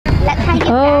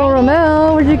Oh,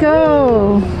 Rommel, where'd you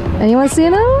go? Anyone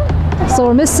seen him? So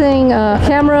we're missing a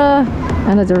camera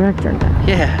and a director now.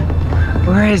 Yeah.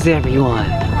 Where is everyone?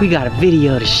 We got a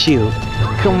video to shoot.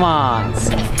 Come on.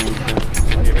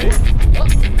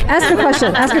 Ask a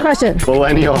question. Ask a question.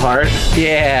 Millennial heart.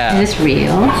 Yeah. Is this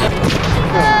real? Oh,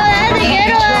 that's a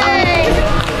good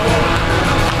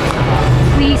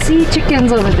one. We see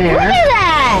chickens over there. Look at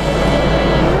that.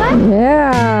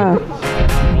 Yeah.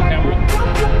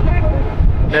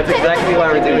 That's exactly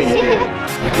why we're doing it.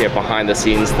 Get behind the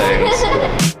scenes things.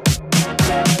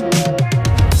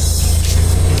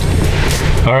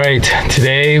 All right,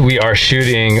 today we are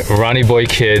shooting Ronnie Boy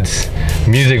Kids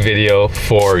music video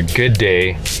for Good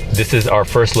Day. This is our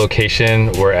first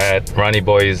location. We're at Ronnie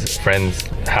Boy's friend's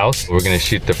house. We're gonna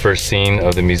shoot the first scene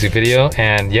of the music video,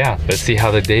 and yeah, let's see how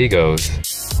the day goes.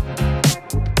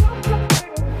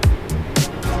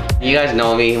 You guys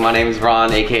know me. My name is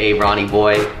Ron, aka Ronnie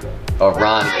Boy, or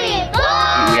Ron.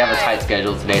 We have a tight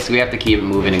schedule today, so we have to keep it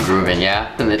moving and grooving,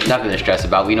 yeah? Nothing to stress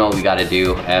about. We know what we gotta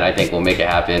do, and I think we'll make it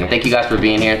happen. Thank you guys for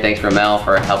being here. Thanks, Rommel,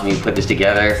 for helping me put this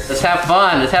together. Let's have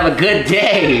fun. Let's have a good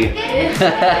day.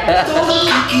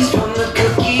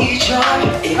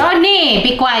 Ronnie,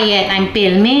 be quiet. I'm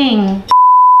filming.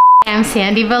 I'm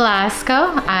Sandy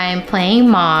Velasco. I'm playing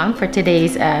mom for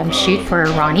today's shoot for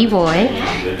Ronnie Boy.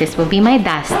 This will be my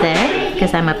duster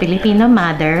because I'm a Filipino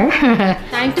mother.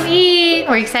 Time to eat.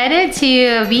 We're excited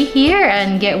to be here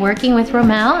and get working with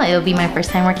Rommel. It'll be my first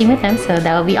time working with him, so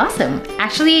that will be awesome.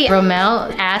 Actually,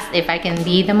 Rommel asked if I can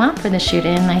be the mom for the shoot,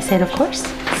 and I said, of course.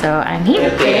 So I'm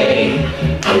here.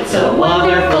 It's a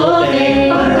wonderful day.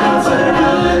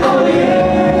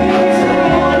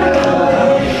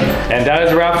 And that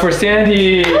is a wrap for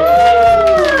Sandy. Thank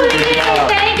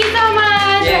you so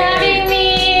much for having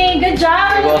me. Good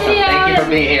job. You're welcome. Thank you for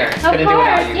being here. Couldn't do it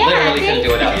without you. Literally couldn't do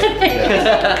it without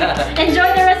you. Enjoy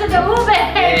the rest of the Llave.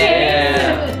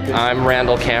 Yeah. I'm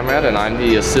Randall Camrad, and I'm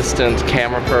the assistant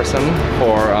camera person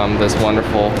for this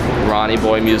wonderful Ronnie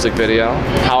Boy music video.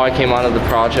 How I came onto the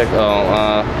project,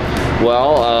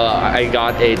 I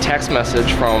got a text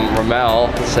message from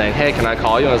Rommel saying, hey, can I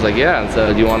call you? And I was like, yeah, and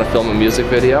said, do you want to film a music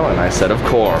video? And I said, of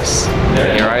course.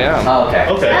 And here I am. Oh, okay.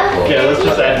 Okay, yeah, let's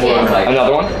just add more.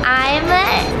 Another one? I'm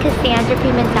Cassandra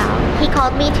Pimental. He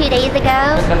called me 2 days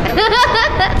ago.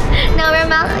 No,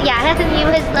 Rommel, yeah, he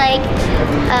was like,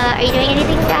 are you doing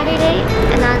anything Saturday?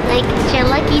 And I was like, it's your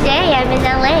lucky day, I'm in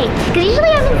LA. Because usually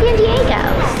I'm in San Diego.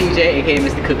 CJ, aka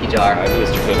Mr. Cookie Jar. I'm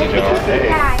Mr. Cookie Jar. Hey.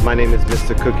 My name is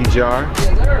Mr. Cookie Jar.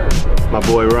 My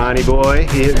boy Ronnie Boy,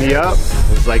 he hit me up.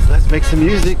 Was like, let's make some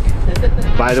music.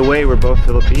 By the way, we're both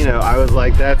Filipino. I was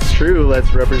like, that's true,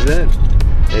 let's represent.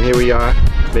 And here we are,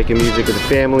 making music with the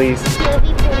families.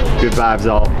 Good vibes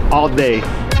all day.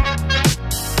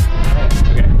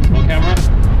 Okay, roll camera.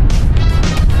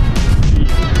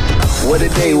 What a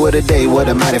day, what a day, what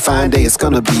a mighty fine day it's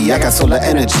gonna be. I got solar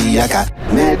energy, I got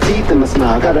mad teeth in my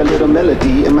smile, got a little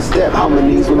melody in my step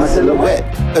harmonies with my silhouette.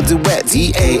 A duet,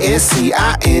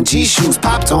 D-A-N-C-I-N-G, shoes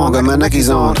popped on, got my Nikes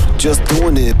on, just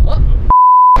doing it.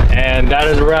 And that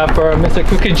is a wrap for Mr.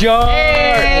 Cookie Jar.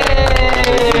 Hey,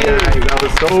 that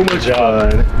was so much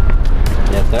fun.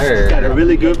 Yes, sir. Got a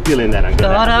really good feeling that I'm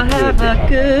gonna have a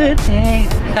good day.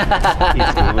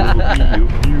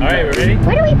 All right, we're ready?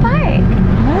 Where do we park?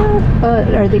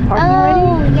 Are they parking already?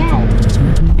 Oh, yes.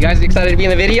 You guys excited to be in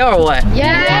the video or what?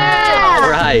 Yeah!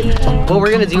 Alright. What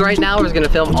we're gonna do right now is gonna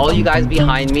film all you guys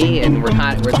behind me, and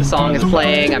the song is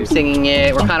playing, I'm singing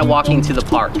it, we're kind of walking to the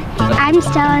park. I'm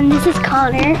Stella and this is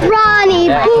Conor. Ronnie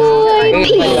Boy!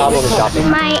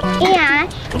 My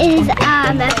aunt is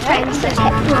friends with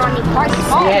Ronnie Boy.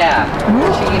 Yeah,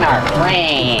 she's our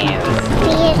friends.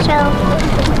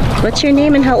 What's your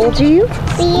name and how old are you?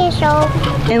 3 years old.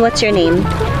 And what's your name?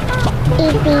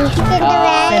 Cinderella,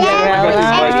 and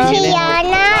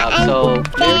Tiana, and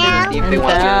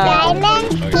Diamond,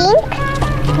 pink, blue,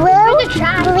 green,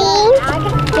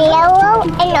 yellow,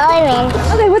 and orange.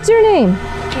 Okay, what's your name?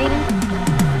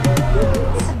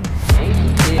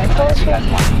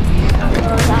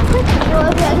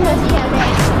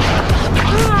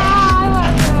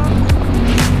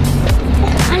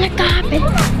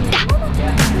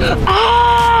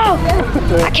 Oh!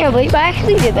 I can't believe I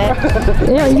actually did that.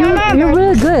 Yeah, you're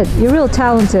really good. You're real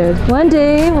talented. One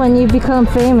day when you become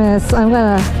famous, I'm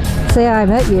gonna say I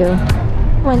met you.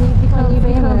 When you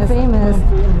become famous.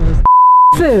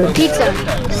 Food. Pizza,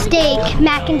 steak,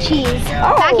 mac and cheese,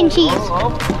 mac and cheese,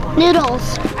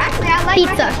 noodles,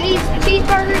 pizza,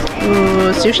 cheeseburgers,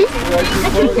 Sushi?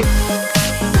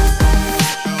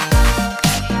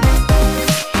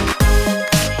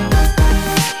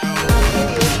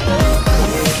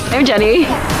 I'm Jenny.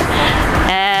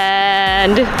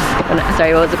 And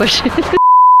sorry, what was the question?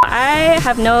 I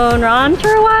have known Ron for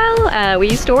a while. We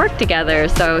used to work together,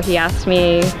 so he asked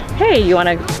me, hey, you want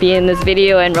to be in this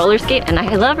video and roller skate? And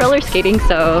I love roller skating,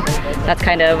 so that's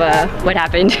kind of what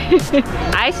happened.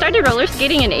 I started roller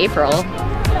skating in April.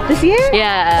 This year?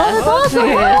 Yeah. Oh, that's awesome.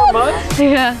 Yeah. 4 months?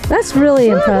 Yeah. That's really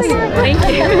impressive. Thank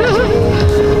you.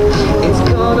 It's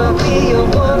gonna be a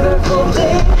wonderful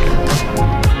day.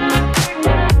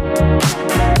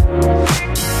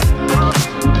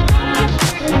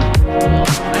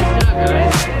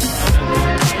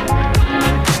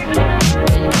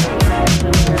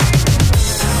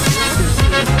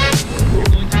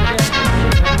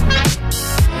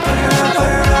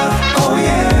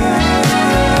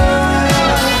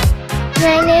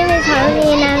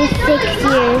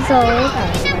 Old,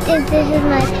 and this is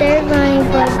my third Ronnie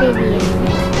Boy video.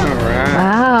 Alright.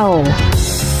 Wow.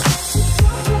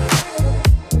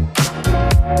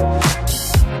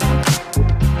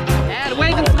 And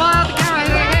wave and smile at the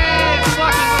camera.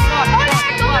 Hey,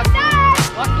 keep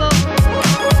walking,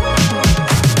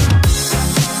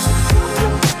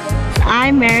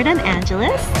 I'm Meriden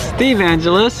Angeles, Steve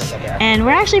Angeles. and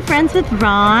we're actually friends with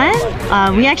Ron.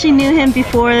 We actually knew him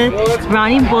before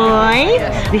Ronnie Boy.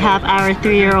 We have our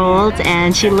 3-year-old,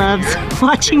 and she loves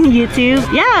watching YouTube.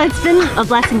 Yeah, it's been a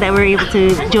blessing that we're able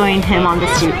to join him on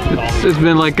this shoot. It's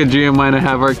been like a dream of mine to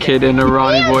have our kid into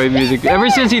Ronnie Boy music.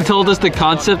 Ever since he told us the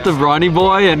concept of Ronnie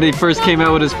Boy and he first came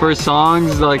out with his first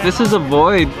songs, like, this is a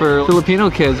void for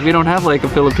Filipino kids. We don't have like a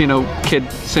Filipino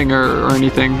kid singer or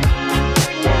anything.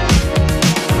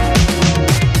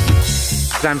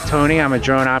 I'm Tony, I'm a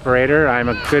drone operator. I'm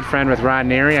a good friend with Ron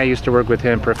Neary. I used to work with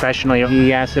him professionally.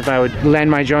 He asked if I would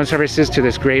lend my drone services to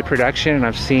this great production, and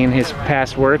I've seen his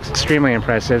past works, extremely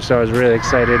impressive, so I was really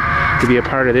excited to be a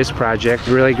part of this project.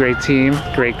 Really great team,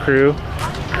 great crew,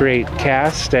 great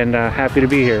cast, and happy to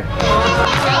be here.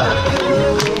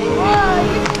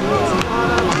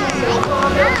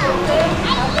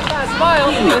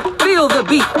 Feel the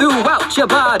beat throughout your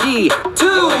body. 2,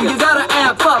 you gotta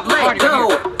amp up, let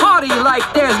go. Party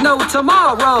like there's no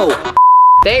tomorrow.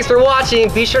 Thanks for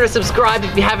watching. Be sure to subscribe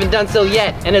if you haven't done so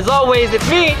yet. And as always, it's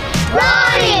me,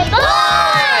 Ronnie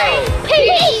Boy!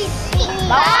 Peace!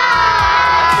 Bye!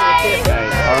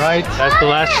 Alright, that's the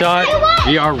last shot.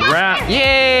 We are wrapped.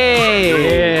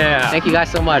 Yay! Yeah. Thank you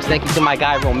guys so much. Thank you to my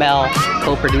guy Rommel,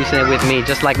 co-producing it with me,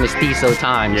 just like Mestizo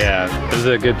times. Yeah, this is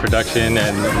a good production,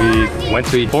 and we went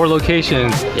to 4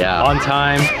 locations on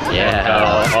time. Yeah.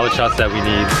 Got all the shots that we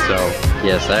need, so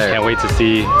yes, sir. Can't wait to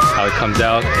see how it comes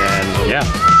out, and yeah.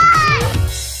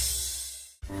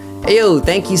 Yo,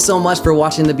 thank you so much for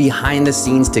watching the behind the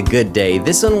scenes to Good Day.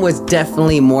 This one was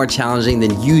definitely more challenging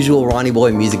than usual Ronnie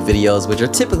Boy music videos, which are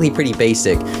typically pretty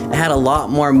basic. It had a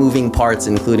lot more moving parts,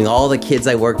 including all the kids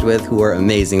I worked with, who were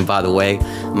amazing, by the way,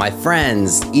 my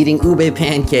friends, eating ube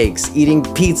pancakes, eating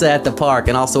pizza at the park,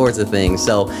 and all sorts of things.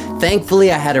 So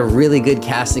thankfully I had a really good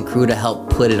cast and crew to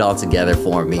help put it all together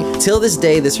for me. Till this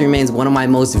day, this remains one of my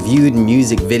most viewed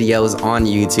music videos on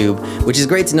YouTube, which is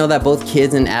great to know that both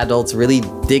kids and adults really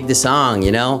dig the song,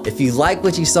 you know? If you like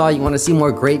what you saw, you want to see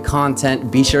more great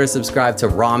content, be sure to subscribe to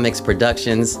RAWMIX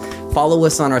Productions. Follow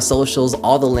us on our socials.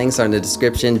 All the links are in the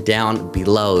description down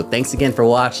below. Thanks again for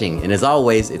watching. And as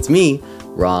always, it's me,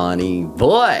 Ronnie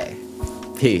Boy.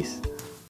 Peace.